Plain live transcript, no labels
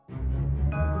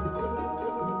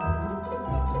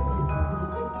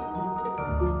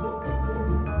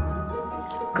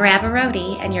Grab a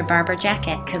roadie and your Barber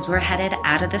jacket because we're headed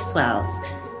out of the swells.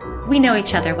 We know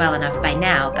each other well enough by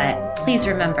now, but please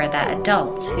remember that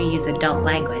adults who use adult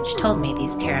language told me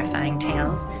these terrifying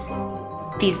tales.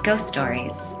 These ghost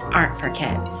stories aren't for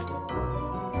kids.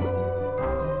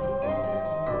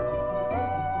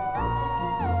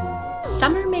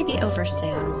 Summer may be over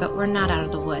soon, but we're not out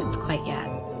of the woods quite yet.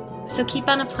 So keep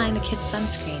on applying the kids'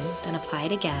 sunscreen, then apply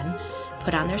it again,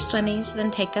 put on their swimmies,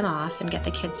 then take them off, and get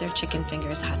the kids their chicken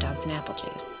fingers, hot dogs, and apple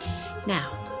juice.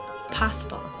 Now, if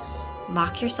possible,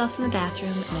 lock yourself in the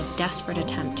bathroom in a desperate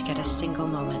attempt to get a single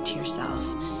moment to yourself.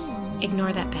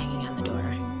 Ignore that banging on the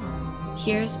door.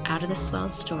 Here's Out of the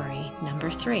Swells story number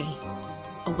 3.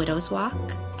 A widow's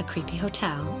walk, a creepy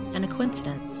hotel, and a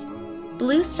coincidence.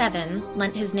 Blue 7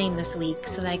 lent his name this week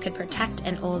so that I could protect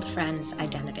an old friend's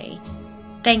identity.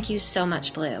 Thank you so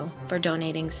much, Blue, for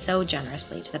donating so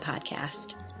generously to the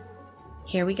podcast.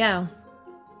 Here we go.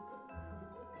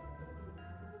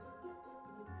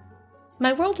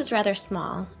 My world is rather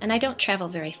small, and I don't travel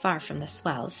very far from the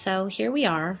swells, so here we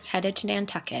are, headed to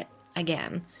Nantucket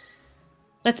again.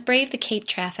 Let's brave the Cape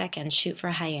traffic and shoot for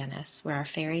Hyannis, where our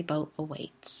ferry boat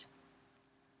awaits.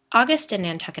 August in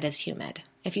Nantucket is humid.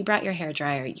 If you brought your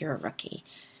hairdryer, you're a rookie.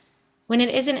 When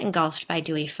it isn't engulfed by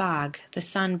dewy fog, the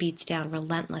sun beats down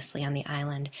relentlessly on the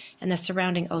island, and the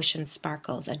surrounding ocean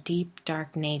sparkles a deep,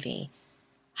 dark navy,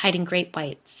 hiding great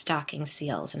white stalking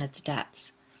seals in its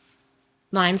depths.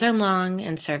 Lines are long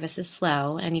and service is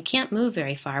slow, and you can't move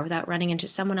very far without running into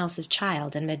someone else's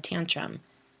child in mid-tantrum.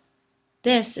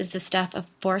 This is the stuff of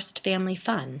forced family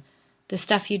fun, the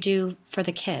stuff you do for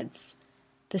the kids,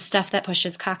 the stuff that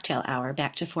pushes cocktail hour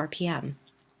back to 4 p.m.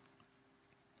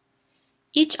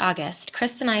 Each August,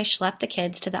 Chris and I schlep the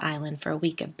kids to the island for a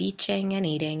week of beaching and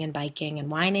eating and biking and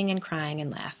whining and crying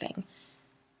and laughing.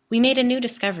 We made a new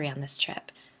discovery on this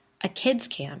trip, a kids'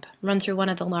 camp run through one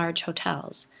of the large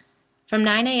hotels. From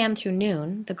 9 a.m. through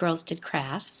noon, the girls did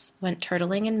crafts, went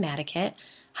turtling in Madaket,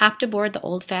 hopped aboard the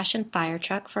old-fashioned fire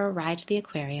truck for a ride to the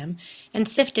aquarium, and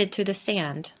sifted through the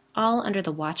sand, all under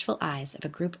the watchful eyes of a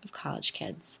group of college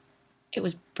kids. It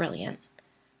was brilliant.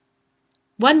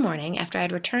 One morning, after I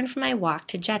had returned from my walk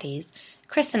to Jetty's,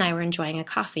 Chris and I were enjoying a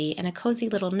coffee in a cozy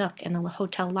little nook in the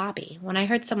hotel lobby when I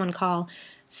heard someone call,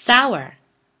 "Sour!"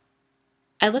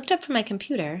 I looked up from my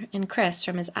computer and Chris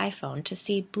from his iPhone to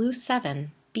see Blue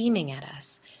 7 beaming at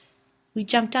us. We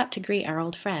jumped up to greet our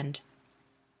old friend.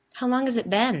 "How long has it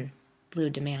been?"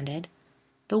 Blue demanded.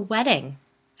 "The wedding,"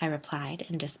 I replied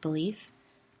in disbelief.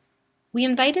 We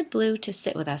invited Blue to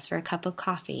sit with us for a cup of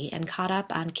coffee and caught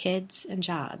up on kids and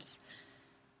jobs.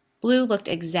 Blue looked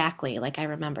exactly like I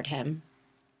remembered him.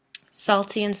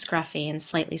 Salty and scruffy and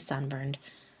slightly sunburned.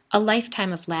 A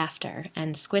lifetime of laughter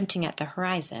and squinting at the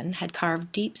horizon had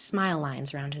carved deep smile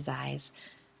lines around his eyes.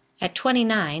 At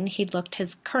 29, he'd looked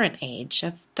his current age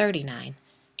of 39.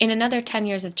 In another 10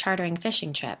 years of chartering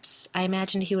fishing trips, I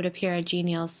imagined he would appear a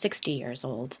genial 60 years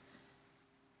old.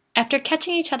 After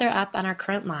catching each other up on our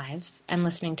current lives and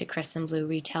listening to Chris and Blue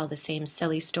retell the same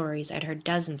silly stories I'd heard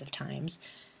dozens of times,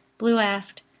 Blue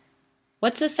asked,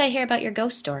 "What's this I hear about your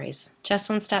ghost stories? Jess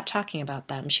won't stop talking about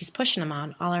them. She's pushing them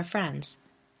on all our friends."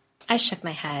 I shook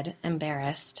my head,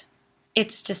 embarrassed.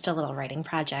 "It's just a little writing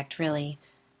project, really."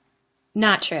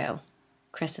 "Not true,"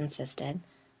 Chris insisted.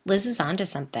 "Liz is onto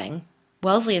something.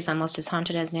 Wellesley is almost as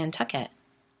haunted as Nantucket."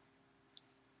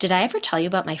 "Did I ever tell you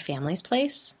about my family's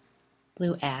place?"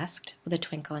 Blue asked, with a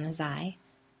twinkle in his eye.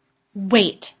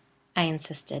 "Wait," I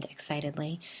insisted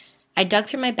excitedly. I dug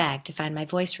through my bag to find my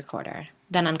voice recorder.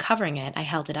 Then, uncovering it, I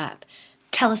held it up.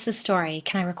 "Tell us the story.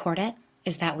 Can I record it?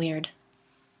 Is that weird?"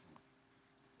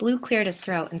 Blue cleared his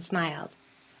throat and smiled.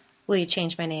 "Will you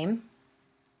change my name?"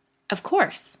 "Of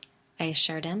course," I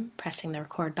assured him, pressing the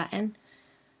record button.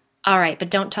 "All right, but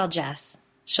don't tell Jess.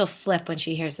 She'll flip when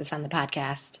she hears this on the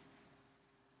podcast."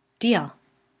 "Deal,"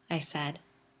 I said.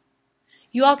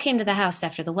 "You all came to the house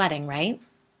after the wedding, right?"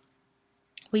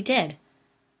 We did.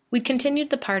 We'd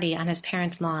continued the party on his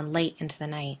parents' lawn late into the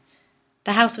night.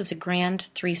 The house was a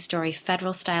grand 3-story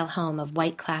Federal-style home of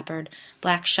white-clappered,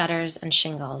 black shutters and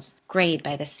shingles, grayed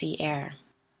by the sea air.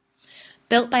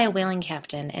 Built by a whaling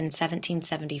captain in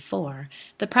 1774,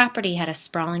 the property had a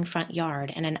sprawling front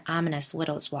yard and an ominous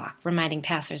widow's walk, reminding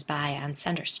passers-by on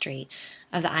Center Street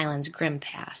of the island's grim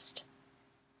past.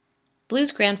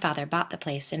 Blue's grandfather bought the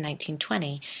place in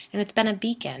 1920, and it's been a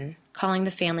beacon, calling the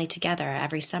family together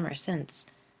every summer since.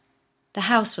 The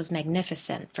house was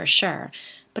magnificent, for sure,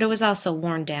 but it was also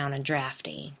worn down and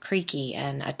drafty, creaky,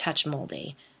 and a touch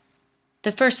moldy.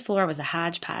 The first floor was a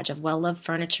hodgepodge of well-loved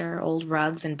furniture, old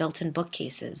rugs, and built-in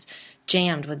bookcases,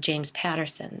 jammed with James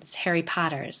Pattersons, Harry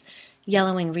Potters,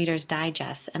 yellowing Reader's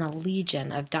Digest, and a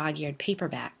legion of dog-eared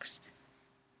paperbacks.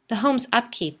 The home's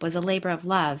upkeep was a labor of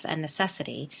love and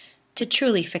necessity. To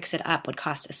truly fix it up would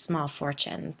cost a small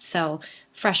fortune, so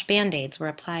fresh Band-Aids were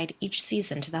applied each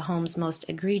season to the home's most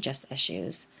egregious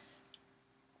issues.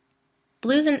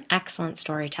 Blue's an excellent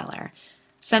storyteller,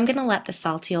 so I'm going to let the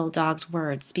salty old dog's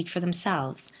words speak for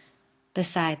themselves.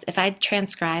 Besides, if I'd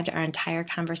transcribed our entire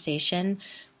conversation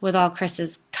with all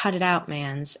Chris's cut-it-out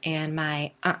mans and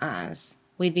my uh-uhs,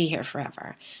 we'd be here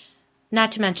forever.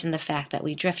 Not to mention the fact that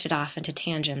we drifted off into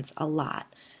tangents a lot,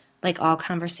 like all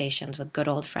conversations with good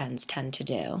old friends tend to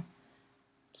do.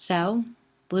 So,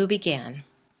 Blue began.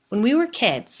 When we were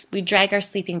kids, we'd drag our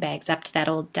sleeping bags up to that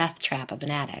old death trap of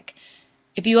an attic.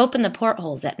 If you opened the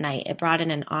portholes at night, it brought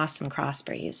in an awesome cross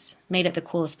breeze, made it the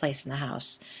coolest place in the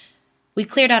house. We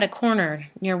cleared out a corner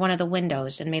near one of the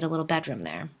windows and made a little bedroom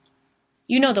there.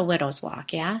 You know the Widow's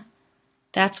Walk, yeah?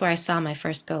 That's where I saw my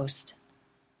first ghost.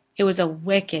 It was a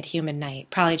wicked humid night,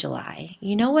 probably July.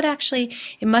 You know what, actually?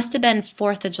 It must have been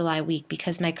 4th of July week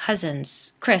because my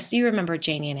cousins, Chris, you remember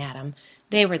Janie and Adam,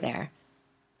 they were there.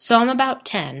 So I'm about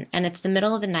 10, and it's the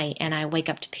middle of the night, and I wake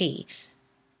up to pee.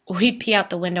 We'd pee out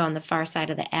the window on the far side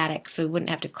of the attic so we wouldn't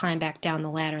have to climb back down the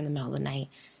ladder in the middle of the night.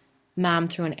 Mom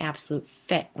threw an absolute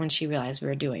fit when she realized we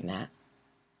were doing that.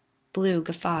 Blue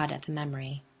guffawed at the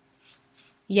memory.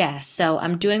 Yeah, so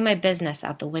I'm doing my business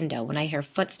out the window when I hear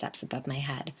footsteps above my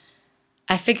head.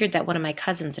 I figured that one of my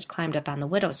cousins had climbed up on the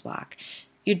Widow's Walk.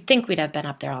 You'd think we'd have been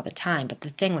up there all the time, but the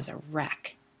thing was a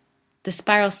wreck. The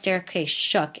spiral staircase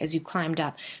shook as you climbed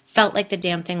up, felt like the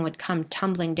damn thing would come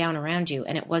tumbling down around you,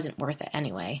 and it wasn't worth it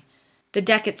anyway. The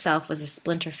deck itself was a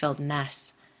splinter-filled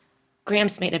mess.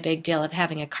 Gramps made a big deal of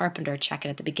having a carpenter check it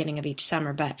at the beginning of each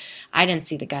summer, but I didn't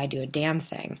see the guy do a damn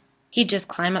thing. He'd just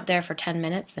climb up there for 10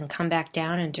 minutes, then come back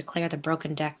down and declare the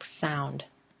broken deck sound.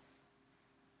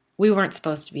 We weren't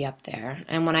supposed to be up there,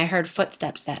 and when I heard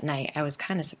footsteps that night, I was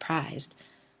kind of surprised.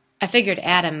 I figured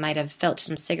Adam might have filched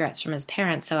some cigarettes from his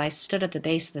parents, so I stood at the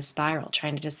base of the spiral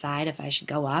trying to decide if I should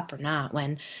go up or not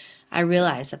when I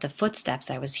realized that the footsteps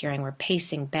I was hearing were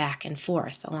pacing back and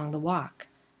forth along the walk.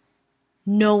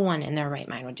 No one in their right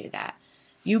mind would do that.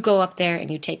 You go up there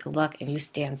and you take a look and you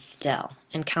stand still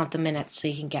and count the minutes so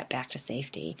you can get back to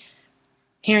safety.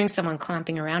 Hearing someone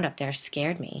clomping around up there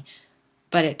scared me,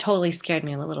 but it totally scared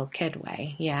me in a little kid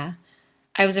way, yeah.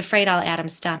 I was afraid all Adam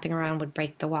stomping around would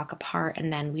break the walk apart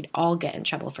and then we'd all get in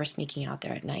trouble for sneaking out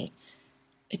there at night.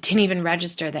 It didn't even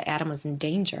register that Adam was in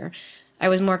danger. I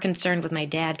was more concerned with my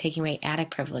dad taking away attic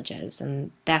privileges,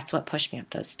 and that's what pushed me up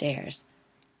those stairs.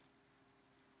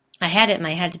 I had it in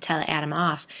my head to tell Adam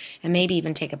off and maybe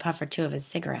even take a puff or two of his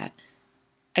cigarette.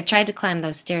 I tried to climb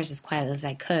those stairs as quietly as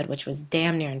I could, which was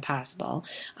damn near impossible.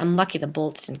 I'm lucky the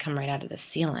bolts didn't come right out of the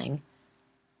ceiling.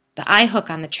 The eye hook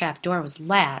on the trap door was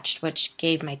latched, which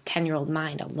gave my 10-year-old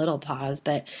mind a little pause,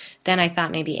 but then I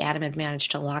thought maybe Adam had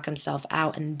managed to lock himself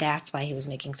out, and that's why he was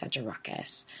making such a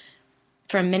ruckus.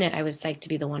 For a minute, I was psyched to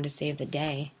be the one to save the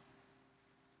day.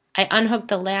 I unhooked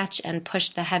the latch and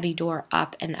pushed the heavy door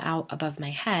up and out above my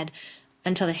head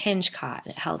until the hinge caught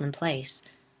and it held in place.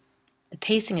 The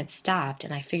pacing had stopped,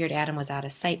 and I figured Adam was out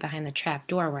of sight behind the trap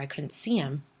door where I couldn't see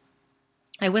him.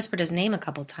 I whispered his name a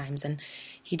couple times, and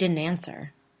he didn't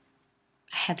answer.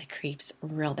 I had the creeps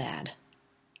real bad.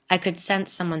 I could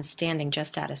sense someone standing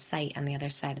just out of sight on the other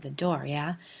side of the door,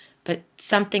 yeah? But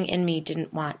something in me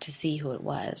didn't want to see who it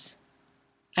was.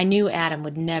 I knew Adam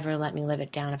would never let me live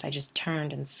it down if I just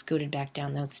turned and scooted back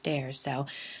down those stairs, so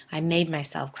I made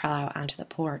myself crawl out onto the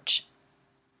porch.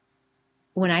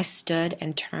 When I stood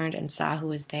and turned and saw who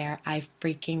was there, I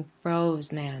freaking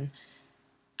froze, man.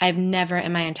 I've never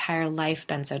in my entire life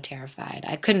been so terrified.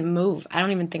 I couldn't move. I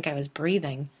don't even think I was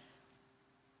breathing.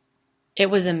 It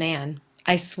was a man.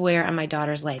 I swear on my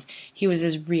daughter's life. He was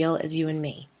as real as you and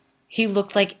me. He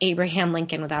looked like Abraham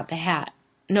Lincoln without the hat.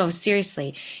 No,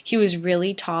 seriously. He was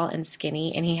really tall and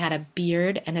skinny, and he had a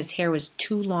beard, and his hair was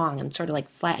too long and sort of like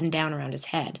flattened down around his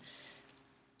head.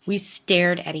 We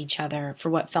stared at each other for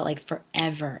what felt like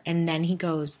forever, and then he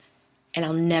goes, and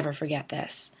I'll never forget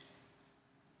this.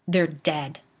 They're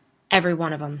dead. Every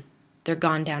one of them. They're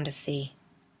gone down to sea.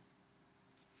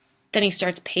 Then he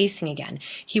starts pacing again.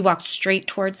 He walked straight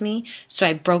towards me, so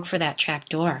I broke for that trap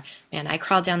door. Man, I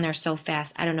crawled down there so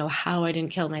fast, I don't know how I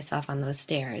didn't kill myself on those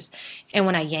stairs. And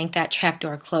when I yanked that trap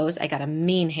door closed, I got a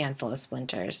mean handful of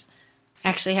splinters. I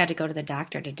actually had to go to the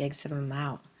doctor to dig some of them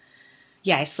out.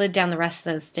 Yeah, I slid down the rest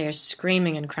of those stairs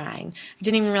screaming and crying. I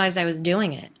didn't even realize I was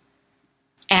doing it.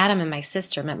 Adam and my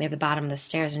sister met me at the bottom of the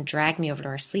stairs and dragged me over to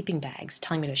our sleeping bags,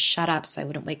 telling me to shut up so I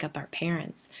wouldn't wake up our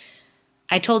parents.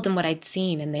 I told them what I'd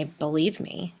seen, and they believed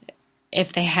me.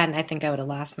 If they hadn't, I think I would have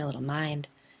lost my little mind.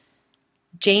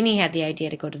 Janie had the idea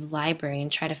to go to the library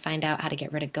and try to find out how to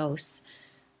get rid of ghosts.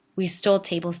 We stole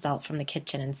table salt from the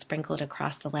kitchen and sprinkled it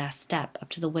across the last step up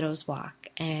to the widow's walk,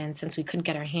 and since we couldn't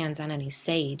get our hands on any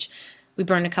sage, we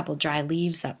burned a couple dry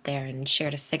leaves up there and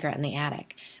shared a cigarette in the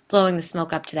attic, blowing the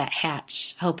smoke up to that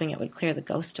hatch, hoping it would clear the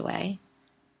ghost away.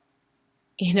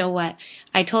 You know what?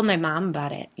 I told my mom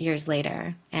about it years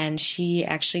later, and she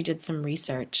actually did some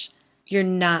research. You're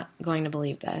not going to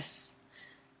believe this.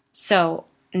 So,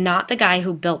 not the guy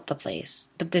who built the place,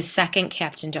 but the second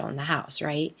captain to own the house,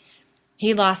 right?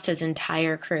 He lost his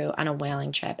entire crew on a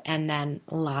whaling trip and then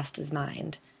lost his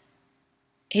mind.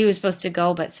 He was supposed to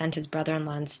go but sent his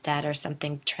brother-in-law instead or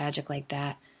something tragic like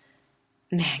that.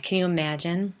 Man, can you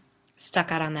imagine?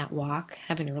 Stuck out on that walk,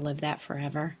 having to relive that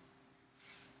forever.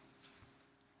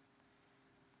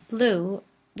 Blue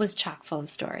was chock full of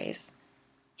stories.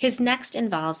 His next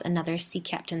involves another sea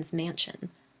captain's mansion.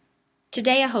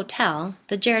 Today a hotel,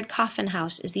 the Jared Coffin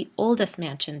House is the oldest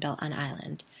mansion built on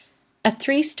island. A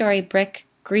 3-story brick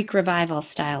Greek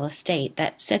Revival-style estate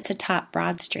that sits atop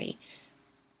Broad Street.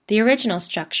 The original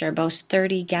structure boasts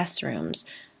 30 guest rooms.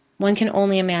 One can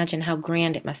only imagine how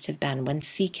grand it must have been when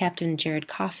Sea Captain Jared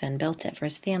Coffin built it for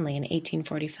his family in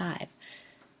 1845.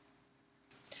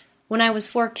 When I was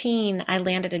 14, I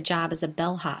landed a job as a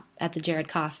bellhop at the Jared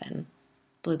Coffin.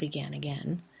 Blue began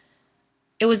again.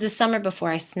 It was the summer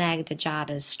before I snagged the job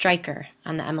as striker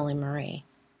on the Emily Marie.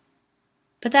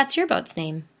 But that's your boat's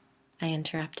name, I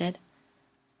interrupted.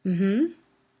 Mm-hmm,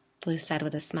 Blue said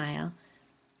with a smile.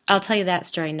 I'll tell you that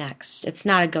story next. It's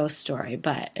not a ghost story,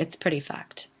 but it's pretty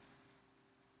fucked.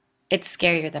 It's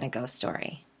scarier than a ghost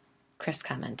story, Chris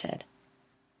commented.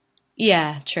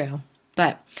 Yeah, true.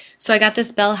 So I got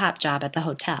this bellhop job at the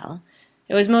hotel.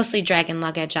 It was mostly dragging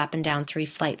luggage up and down 3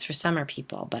 flights for summer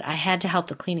people, but I had to help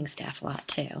the cleaning staff a lot,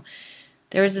 too.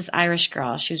 There was this Irish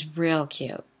girl. She was real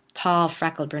cute. Tall,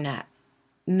 freckled brunette.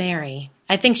 Mary.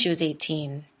 I think she was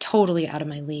 18. Totally out of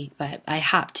my league, but I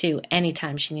hopped to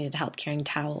anytime she needed help carrying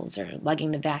towels or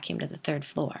lugging the vacuum to the 3rd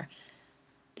floor.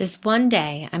 This one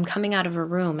day, I'm coming out of her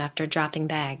room after dropping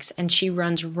bags, and she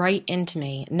runs right into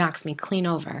me and knocks me clean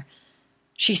over.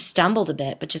 She stumbled a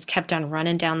bit, but just kept on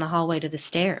running down the hallway to the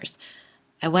stairs.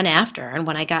 I went after her, and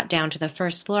when I got down to the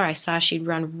 1st floor, I saw she'd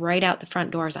run right out the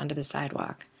front doors onto the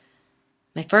sidewalk.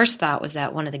 My first thought was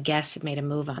that one of the guests had made a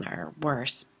move on her, or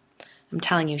worse. I'm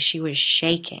telling you, she was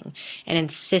shaking and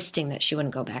insisting that she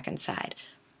wouldn't go back inside.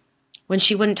 When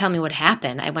she wouldn't tell me what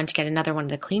happened, I went to get another one of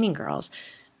the cleaning girls.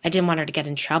 I didn't want her to get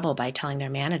in trouble by telling their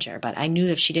manager, but I knew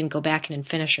if she didn't go back in and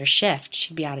finish her shift,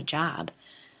 she'd be out of job.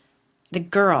 The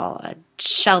girl,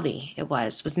 Shelby it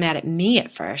was mad at me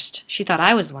at first. She thought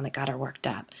I was the one that got her worked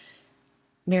up.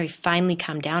 Mary finally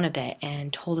calmed down a bit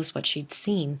and told us what she'd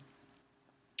seen.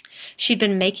 She'd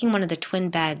been making one of the twin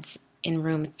beds in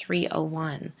room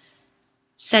 301.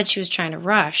 Said she was trying to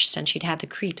rush since she'd had the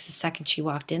creeps the second she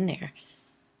walked in there.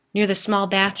 Near the small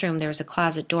bathroom there was a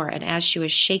closet door, and as she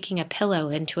was shaking a pillow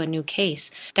into a new case,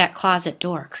 that closet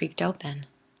door creaked open.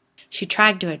 She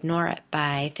tried to ignore it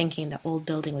by thinking the old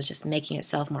building was just making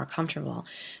itself more comfortable,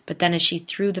 but then as she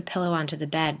threw the pillow onto the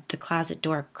bed, the closet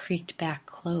door creaked back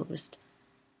closed.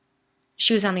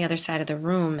 She was on the other side of the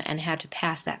room and had to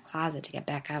pass that closet to get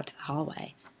back out to the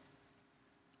hallway.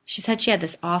 She said she had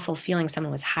this awful feeling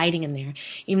someone was hiding in there,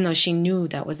 even though she knew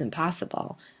that wasn't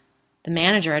possible. The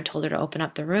manager had told her to open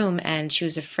up the room, and she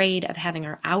was afraid of having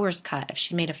her hours cut if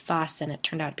she made a fuss and it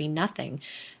turned out to be nothing.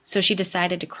 So she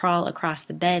decided to crawl across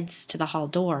the beds to the hall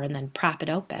door and then prop it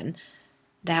open.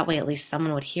 That way at least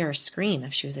someone would hear her scream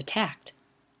if she was attacked.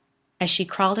 As she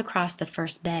crawled across the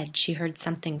first bed, she heard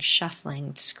something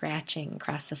shuffling, scratching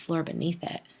across the floor beneath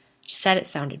it. She said it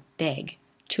sounded big,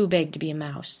 too big to be a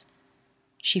mouse.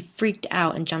 She freaked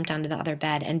out and jumped onto the other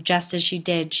bed, and just as she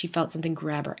did, she felt something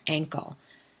grab her ankle.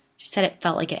 She said it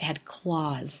felt like it had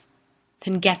claws.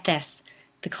 Then get this.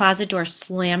 The closet door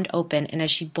slammed open, and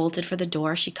as she bolted for the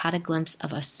door, she caught a glimpse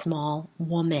of a small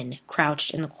woman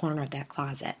crouched in the corner of that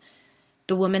closet.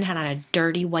 The woman had on a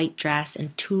dirty white dress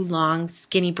and 2 long,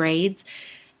 skinny braids,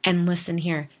 and listen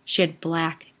here, she had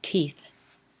black teeth.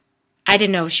 I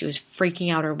didn't know if she was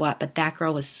freaking out or what, but that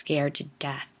girl was scared to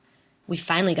death. We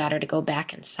finally got her to go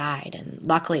back inside, and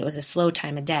luckily it was a slow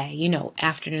time of day,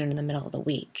 afternoon in the middle of the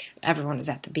week. Everyone was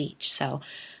at the beach, so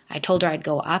I told her I'd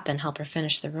go up and help her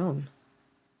finish the room.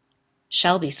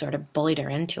 Shelby sort of bullied her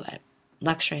into it,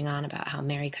 lecturing on about how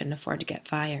Mary couldn't afford to get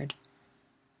fired.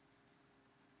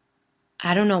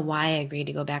 I don't know why I agreed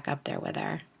to go back up there with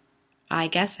her. I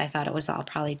guess I thought it was all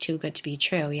probably too good to be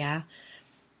true, yeah?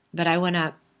 But I went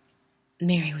up.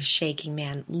 Mary was shaking,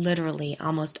 man, literally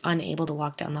almost unable to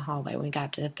walk down the hallway when we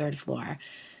got to the third floor.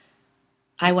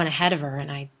 I went ahead of her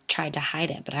and I tried to hide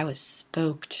it, but I was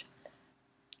spooked.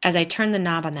 As I turned the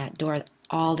knob on that door,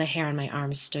 all the hair on my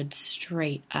arms stood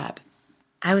straight up.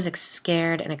 I was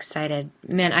scared and excited.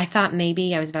 Man, I thought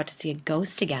maybe I was about to see a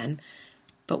ghost again.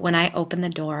 But when I opened the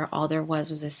door, all there was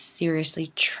a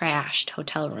seriously trashed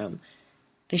hotel room.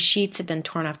 The sheets had been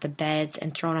torn off the beds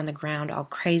and thrown on the ground all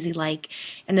crazy-like,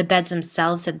 and the beds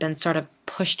themselves had been sort of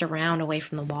pushed around away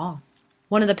from the wall.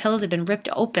 One of the pillows had been ripped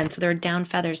open, so there were down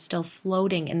feathers still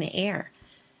floating in the air.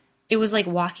 It was like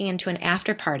walking into an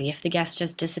after-party if the guests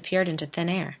just disappeared into thin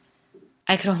air.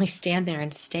 I could only stand there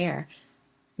and stare.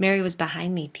 Mary was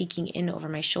behind me, peeking in over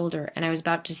my shoulder, and I was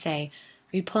about to say,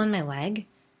 "Are you pulling my leg?"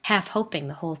 half hoping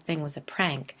the whole thing was a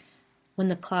prank, when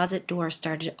the closet door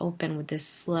started to open with this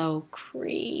slow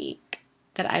creak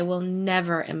that I will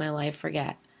never in my life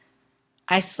forget.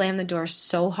 I slammed the door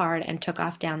so hard and took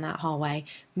off down that hallway.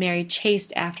 Mary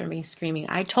chased after me, screaming,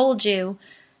 "I told you!"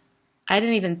 I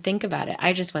didn't even think about it.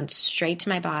 I just went straight to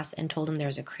my boss and told him there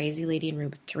was a crazy lady in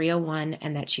room 301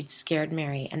 and that she'd scared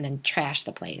Mary and then trashed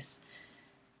the place.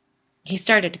 He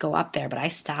started to go up there, but I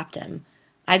stopped him.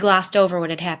 I glossed over what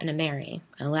had happened to Mary.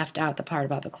 I left out the part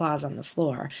about the claws on the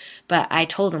floor, but I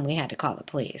told him we had to call the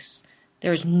police.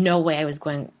 There was no way I was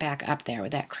going back up there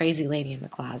with that crazy lady in the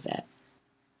closet.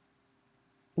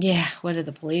 Yeah, what did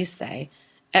the police say?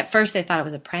 At first they thought it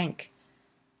was a prank.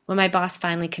 When my boss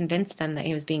finally convinced them that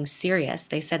he was being serious,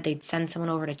 they said they'd send someone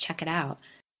over to check it out.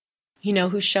 You know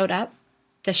who showed up?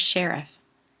 The sheriff.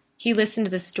 He listened to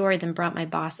the story, then brought my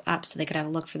boss up so they could have a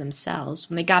look for themselves.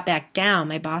 When they got back down,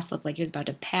 my boss looked like he was about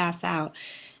to pass out,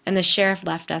 and the sheriff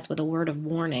left us with a word of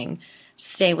warning to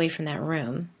stay away from that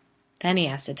room. Then he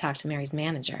asked to talk to Mary's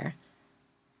manager.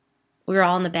 We were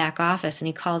all in the back office, and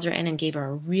he calls her in and gave her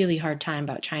a really hard time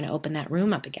about trying to open that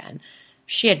room up again.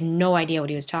 She had no idea what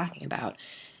he was talking about.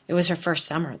 It was her first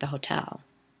summer at the hotel.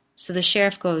 So the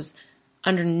sheriff goes,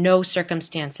 under no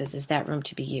circumstances is that room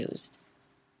to be used.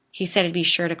 He said he'd be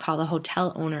sure to call the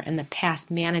hotel owner and the past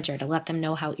manager to let them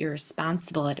know how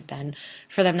irresponsible it had been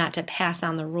for them not to pass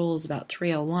on the rules about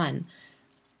 301.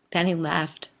 Then he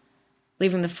left,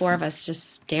 leaving the four of us just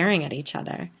staring at each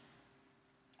other.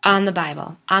 On the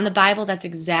Bible, that's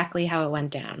exactly how it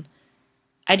went down.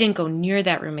 I didn't go near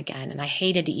that room again, and I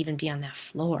hated to even be on that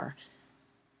floor.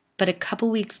 But a couple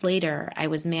weeks later, I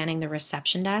was manning the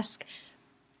reception desk.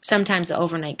 Sometimes the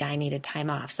overnight guy needed time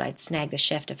off, so I'd snag the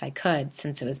shift if I could,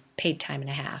 since it was paid time and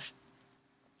a half.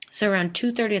 So around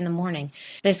 2:30 in the morning,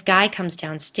 this guy comes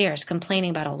downstairs complaining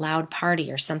about a loud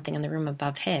party or something in the room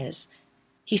above his.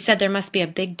 He said there must be a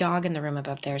big dog in the room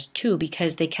above theirs, too,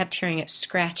 because they kept hearing it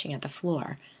scratching at the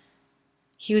floor.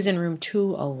 He was in room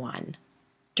 201,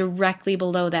 directly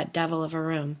below that devil of a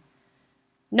room.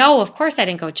 No, of course I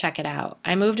didn't go check it out.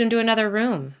 I moved him to another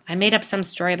room. I made up some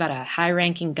story about a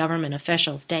high-ranking government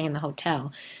official staying in the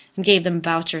hotel and gave them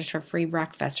vouchers for free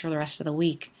breakfast for the rest of the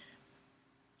week.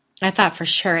 I thought for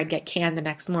sure I'd get canned the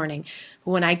next morning,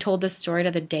 but when I told the story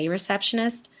to the day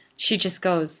receptionist, she just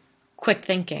goes, "Quick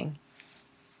thinking."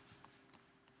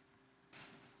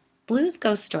 Blue's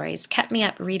ghost stories kept me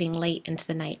up reading late into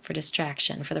the night for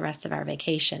distraction for the rest of our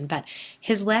vacation, but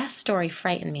his last story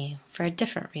frightened me for a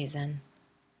different reason.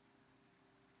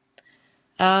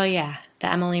 Oh, yeah, the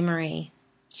Emily Marie.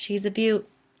 She's a beaut.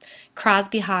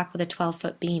 Crosby hawk with a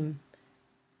 12-foot beam.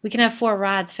 We can have 4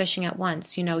 rods fishing at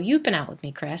once. You know, you've been out with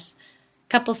me, Chris.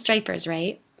 Couple stripers,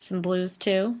 right? Some blues,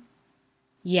 too?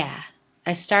 Yeah,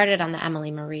 I started on the Emily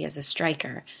Marie as a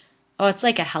striker. Oh, it's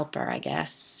like a helper, I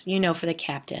guess. You know, for the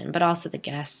captain, but also the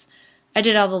guests. I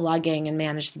did all the lugging and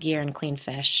managed the gear and cleaned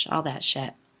fish, all that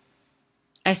shit.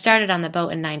 I started on the boat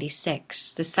in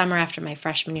 '96, the summer after my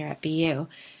freshman year at BU.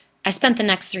 I spent the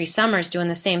next 3 summers doing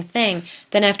the same thing.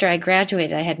 Then after I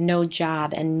graduated, I had no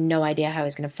job and no idea how I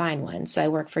was going to find one, so I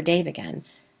worked for Dave again.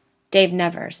 Dave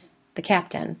Nevers, the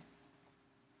captain.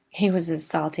 He was as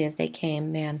salty as they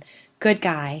came, man. Good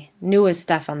guy, knew his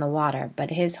stuff on the water,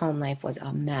 but his home life was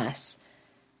a mess.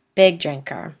 Big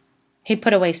drinker. He'd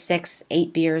put away 6,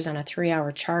 8 beers on a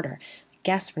 3-hour charter.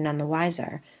 Guests were none the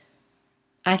wiser.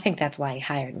 I think that's why he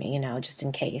hired me, just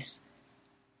in case.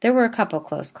 There were a couple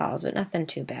close calls, but nothing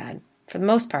too bad. For the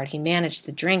most part, he managed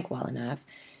the drink well enough.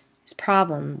 His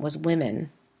problem was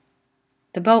women.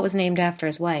 The boat was named after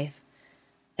his wife.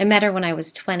 I met her when I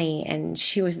was 20, and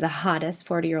she was the hottest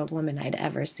 40-year-old woman I'd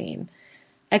ever seen.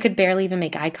 I could barely even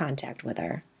make eye contact with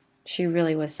her. She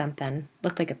really was something.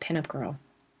 Looked like a pinup girl.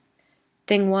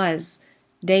 Thing was,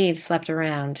 Dave slept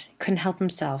around. Couldn't help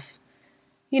himself.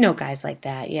 You know guys like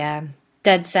that, yeah.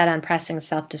 dead set on pressing the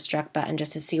self-destruct button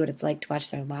just to see what it's like to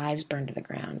watch their lives burn to the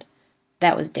ground.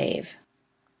 That was Dave.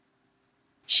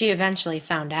 She eventually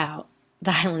found out.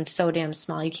 The island's so damn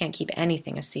small you can't keep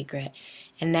anything a secret,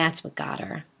 and that's what got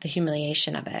her, the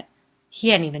humiliation of it. He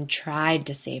hadn't even tried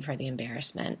to save her the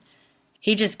embarrassment.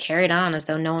 He just carried on as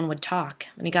though no one would talk,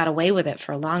 and he got away with it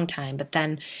for a long time, but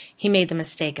then he made the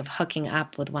mistake of hooking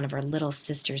up with one of her little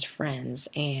sister's friends,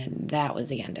 and that was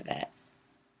the end of it.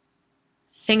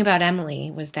 The thing about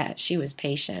Emily was that she was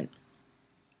patient.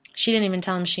 She didn't even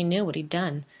tell him she knew what he'd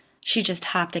done. She just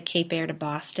hopped a Cape Air to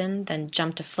Boston, then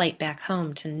jumped a flight back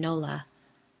home to NOLA.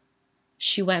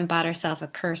 She went and bought herself a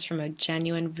curse from a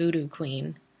genuine voodoo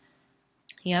queen.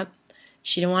 Yep.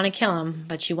 She didn't want to kill him,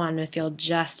 but she wanted him to feel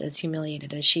just as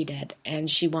humiliated as she did, and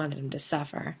she wanted him to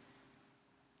suffer.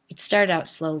 It started out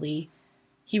slowly.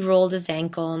 He rolled his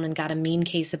ankle and then got a mean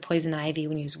case of poison ivy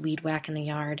when he was weed whacking the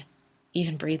yard.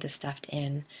 Even breathed the stuff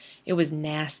in. It was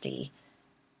nasty.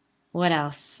 What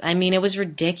else? I mean, it was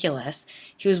ridiculous.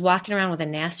 He was walking around with a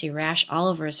nasty rash all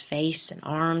over his face and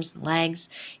arms and legs.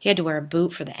 He had to wear a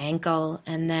boot for the ankle,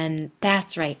 and then,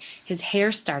 that's right, his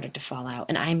hair started to fall out,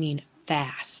 and I mean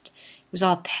fast. It was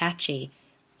all patchy.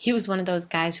 He was one of those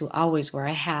guys who always wore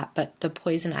a hat, but the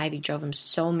poison ivy drove him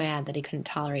so mad that he couldn't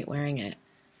tolerate wearing it.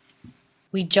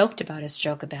 We joked about his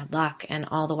stroke of bad luck, and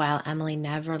all the while Emily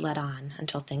never let on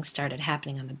until things started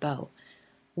happening on the boat.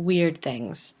 Weird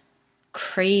things.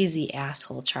 Crazy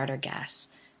asshole charter gas.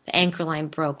 The anchor line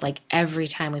broke like every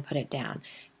time we put it down.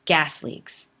 Gas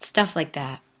leaks. Stuff like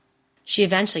that. She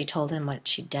eventually told him what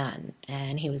she'd done,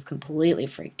 and he was completely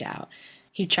freaked out.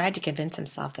 He tried to convince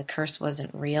himself the curse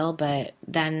wasn't real, but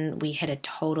then we hit a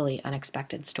totally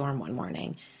unexpected storm one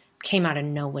morning. Came out of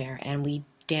nowhere, and we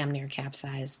damn near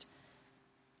capsized.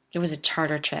 It was a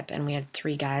charter trip, and we had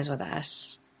 3 guys with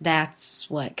us. That's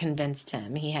what convinced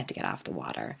him he had to get off the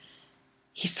water.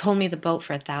 He sold me the boat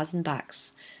for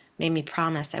 $1,000, made me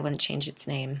promise I wouldn't change its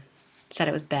name. Said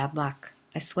it was bad luck,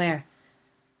 I swear.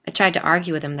 I tried to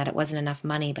argue with him that it wasn't enough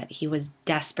money, but he was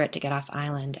desperate to get off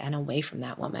island and away from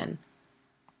that woman.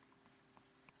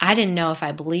 I didn't know if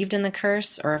I believed in the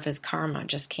curse or if his karma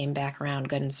just came back around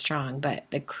good and strong, but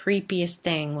the creepiest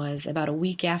thing was about a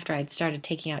week after I'd started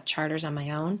taking out charters on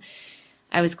my own,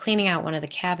 I was cleaning out one of the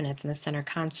cabinets in the center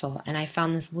console, and I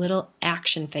found this little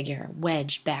action figure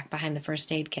wedged back behind the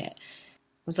first aid kit.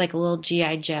 It was like a little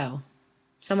G.I. Joe.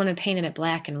 Someone had painted it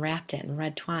black and wrapped it in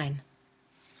red twine.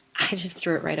 I just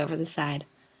threw it right over the side.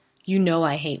 You know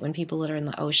I hate when people litter in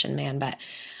the ocean, man, but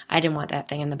I didn't want that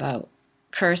thing in the boat.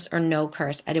 Curse or no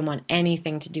curse, I didn't want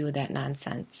anything to do with that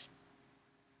nonsense.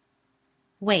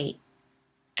 Wait,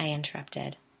 I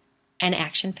interrupted. An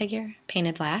action figure?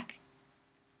 Painted black?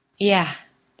 Yeah,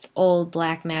 it's old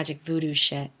black magic voodoo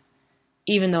shit.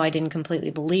 Even though I didn't completely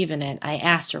believe in it, I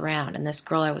asked around, and this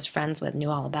girl I was friends with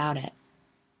knew all about it.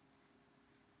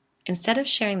 Instead of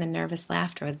sharing the nervous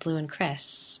laughter with Blue and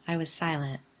Chris, I was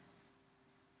silent.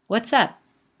 What's up?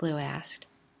 Blue asked.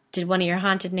 Did one of your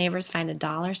haunted neighbors find a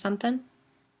doll or something?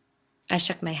 I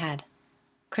shook my head.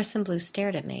 Chris and Blue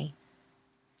stared at me.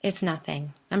 It's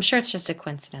nothing. I'm sure it's just a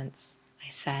coincidence, I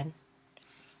said.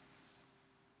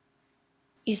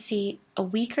 You see, a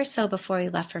week or so before we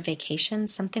left for vacation,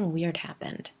 something weird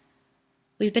happened.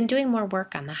 We've been doing more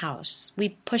work on the house.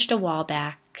 We pushed a wall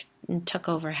back and took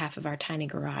over half of our tiny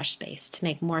garage space to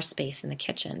make more space in the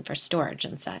kitchen for storage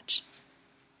and such.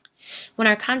 When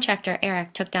our contractor,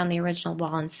 Eric, took down the original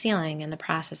wall and ceiling in the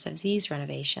process of these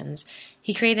renovations,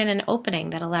 he created an opening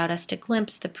that allowed us to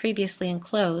glimpse the previously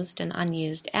enclosed and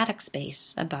unused attic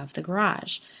space above the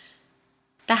garage.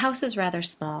 The house is rather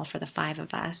small for the 5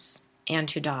 of us, and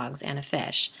 2 dogs and a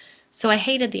fish, so I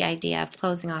hated the idea of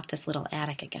closing off this little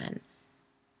attic again.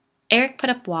 Eric put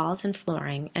up walls and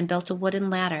flooring and built a wooden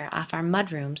ladder off our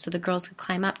mudroom so the girls could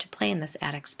climb up to play in this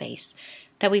attic space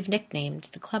that we've nicknamed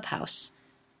the clubhouse.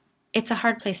 It's a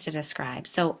hard place to describe,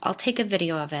 so I'll take a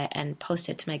video of it and post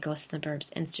it to my Ghost in the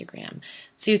Burbs Instagram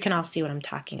so you can all see what I'm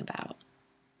talking about.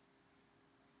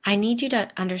 I need you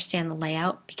to understand the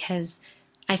layout because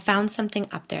I found something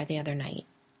up there the other night.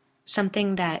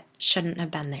 Something that shouldn't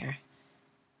have been there.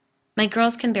 My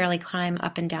girls can barely climb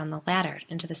up and down the ladder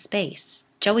into the space.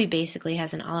 Joey basically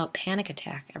has an all-out panic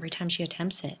attack every time she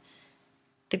attempts it.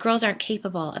 The girls aren't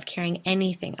capable of carrying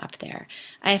anything up there.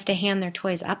 I have to hand their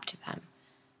toys up to them.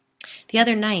 The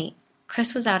other night,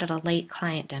 Chris was out at a late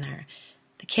client dinner.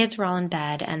 The kids were all in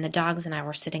bed, and the dogs and I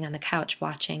were sitting on the couch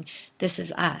watching This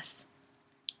Is Us.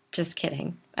 Just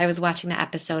kidding. I was watching the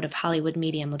episode of Hollywood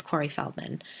Medium with Corey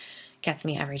Feldman. Gets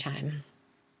me every time.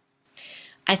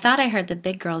 I thought I heard the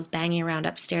big girls banging around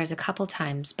upstairs a couple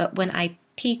times, but when I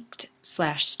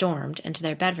peeked/stormed into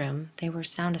their bedroom, they were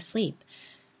sound asleep.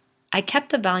 I kept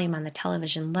the volume on the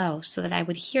television low so that I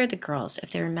would hear the girls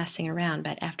if they were messing around,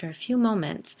 but after a few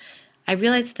moments, I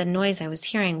realized that the noise I was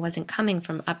hearing wasn't coming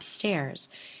from upstairs.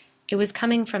 It was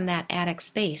coming from that attic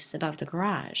space above the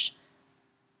garage.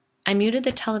 I muted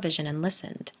the television and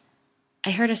listened.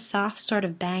 I heard a soft sort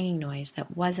of banging noise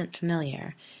that wasn't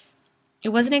familiar. It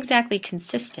wasn't exactly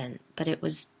consistent, but it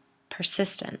was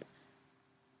persistent.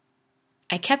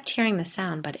 I kept hearing the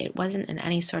sound, but it wasn't in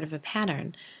any sort of a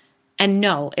pattern. And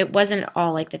no, it wasn't at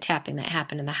all like the tapping that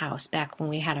happened in the house back when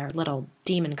we had our little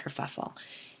demon kerfuffle.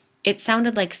 It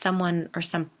sounded like someone or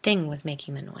something was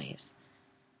making the noise.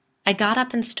 I got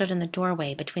up and stood in the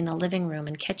doorway between the living room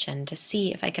and kitchen to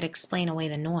see if I could explain away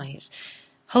the noise,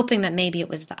 hoping that maybe it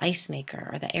was the ice maker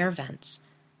or the air vents.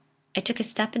 I took a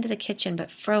step into the kitchen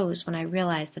but froze when I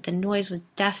realized that the noise was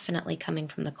definitely coming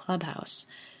from the clubhouse.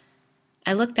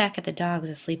 I looked back at the dogs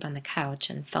asleep on the couch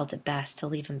and felt it best to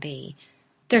leave them be.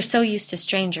 They're so used to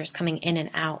strangers coming in and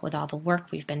out with all the work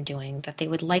we've been doing that they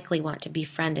would likely want to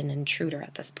befriend an intruder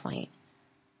at this point.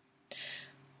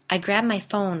 I grabbed my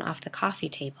phone off the coffee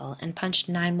table and punched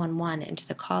 911 into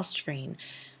the call screen,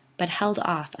 but held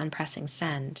off on pressing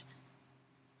send.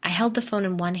 I held the phone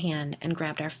in one hand and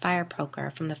grabbed our fire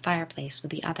poker from the fireplace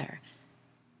with the other.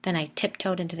 Then I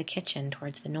tiptoed into the kitchen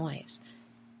towards the noise.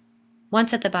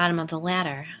 Once at the bottom of the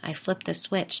ladder, I flipped the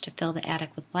switch to fill the attic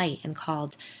with light and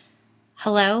called,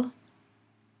 "Hello?"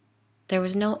 There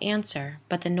was no answer,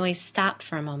 but the noise stopped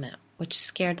for a moment, which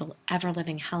scared the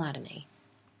ever-living hell out of me.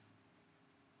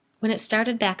 When it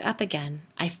started back up again,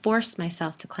 I forced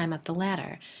myself to climb up the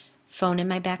ladder, phone in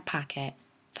my back pocket,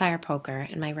 fire poker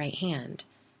in my right hand.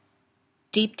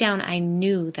 Deep down, I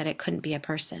knew that it couldn't be a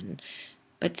person,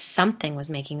 but something was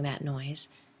making that noise,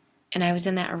 and I was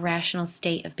in that irrational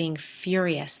state of being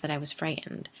furious that I was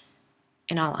frightened.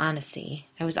 In all honesty,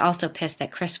 I was also pissed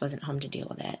that Chris wasn't home to deal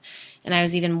with it, and I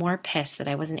was even more pissed that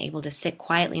I wasn't able to sit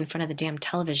quietly in front of the damn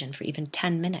television for even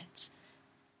 10 minutes.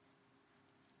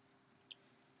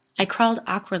 I crawled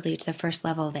awkwardly to the first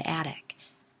level of the attic.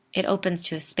 It opens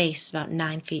to a space about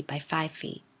 9 feet by 5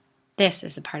 feet. This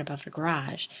is the part above the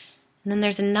garage. And then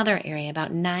there's another area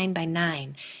about 9 by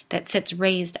 9 that sits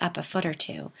raised up a foot or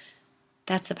two.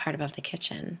 That's the part above the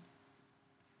kitchen.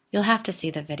 You'll have to see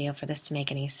the video for this to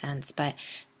make any sense, but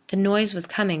the noise was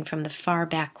coming from the far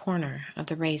back corner of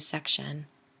the raised section.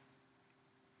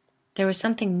 There was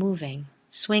something moving,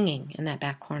 swinging in that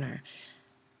back corner.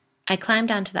 I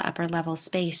climbed onto the upper level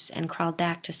space and crawled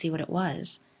back to see what it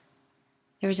was.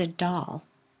 There was a doll,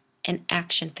 an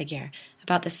action figure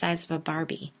about the size of a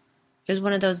Barbie. It was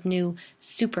one of those new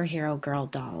superhero girl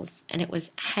dolls, and it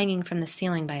was hanging from the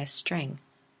ceiling by a string.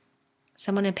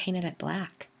 Someone had painted it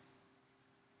black.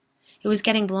 It was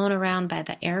getting blown around by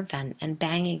the air vent and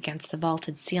banging against the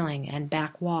vaulted ceiling and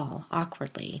back wall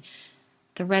awkwardly.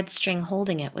 The red string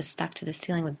holding it was stuck to the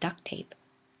ceiling with duct tape.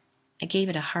 I gave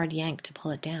it a hard yank to pull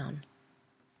it down.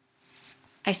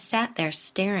 I sat there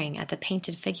staring at the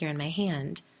painted figure in my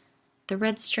hand. The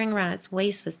red string around its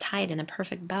waist was tied in a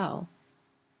perfect bow.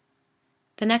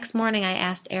 The next morning I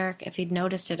asked Eric if he'd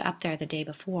noticed it up there the day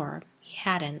before. He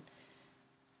hadn't.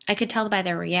 I could tell by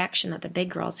their reaction that the big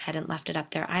girls hadn't left it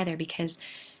up there either, because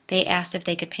they asked if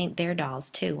they could paint their dolls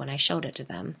too when I showed it to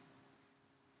them.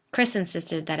 Chris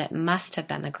insisted that it must have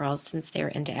been the girls since they were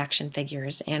into action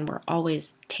figures and were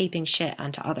always taping shit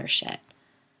onto other shit.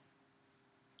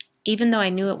 Even though I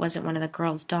knew it wasn't one of the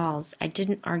girls' dolls, I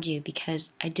didn't argue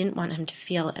because I didn't want him to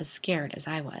feel as scared as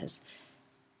I was.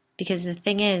 Because the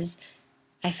thing is,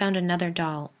 I found another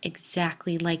doll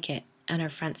exactly like it on our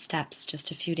front steps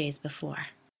just a few days before.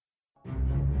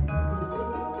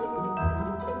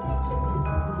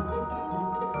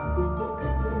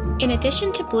 In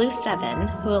addition to Blue 7,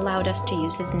 who allowed us to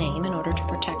use his name in order to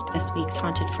protect this week's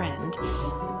haunted friend,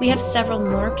 we have several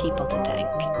more people to thank.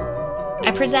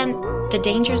 I present The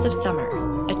Dangers of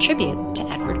Summer, a tribute to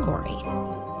Edward Gorey.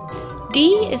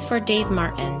 D is for Dave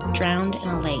Martin, drowned in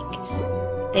a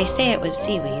lake. They say it was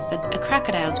seaweed, but a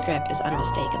crocodile's grip is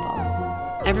unmistakable.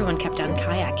 Everyone kept on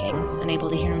kayaking, unable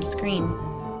to hear him scream.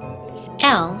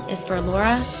 L is for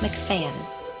Laura McFan,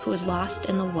 who was lost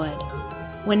in the wood.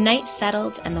 When night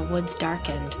settled and the woods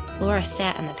darkened, Laura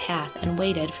sat on the path and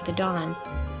waited for the dawn.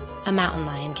 A mountain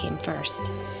lion came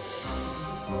first.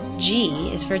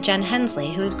 G is for Jen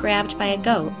Hensley, who was grabbed by a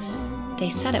goat. They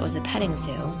said it was a petting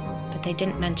zoo, but they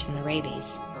didn't mention the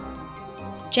rabies.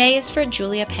 J is for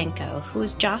Julia Penko, who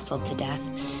was jostled to death,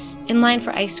 in line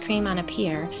for ice cream on a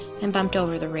pier, and bumped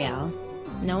over the rail.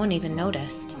 No one even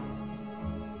noticed.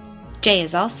 J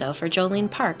is also for Jolene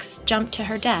Parks, jumped to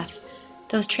her death.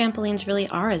 Those trampolines really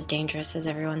are as dangerous as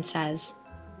everyone says.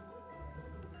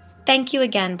 Thank you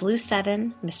again, Blue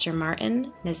 7, Mr.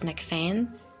 Martin, Ms. McFain,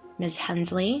 Ms.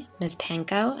 Hensley, Ms.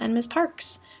 Panko, and Ms.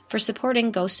 Parks for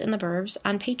supporting Ghosts in the Burbs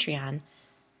on Patreon.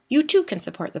 You too can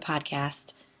support the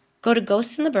podcast. Go to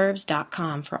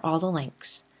ghostsintheburbs.com for all the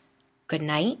links. Good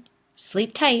night,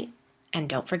 sleep tight, and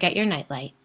don't forget your nightlight.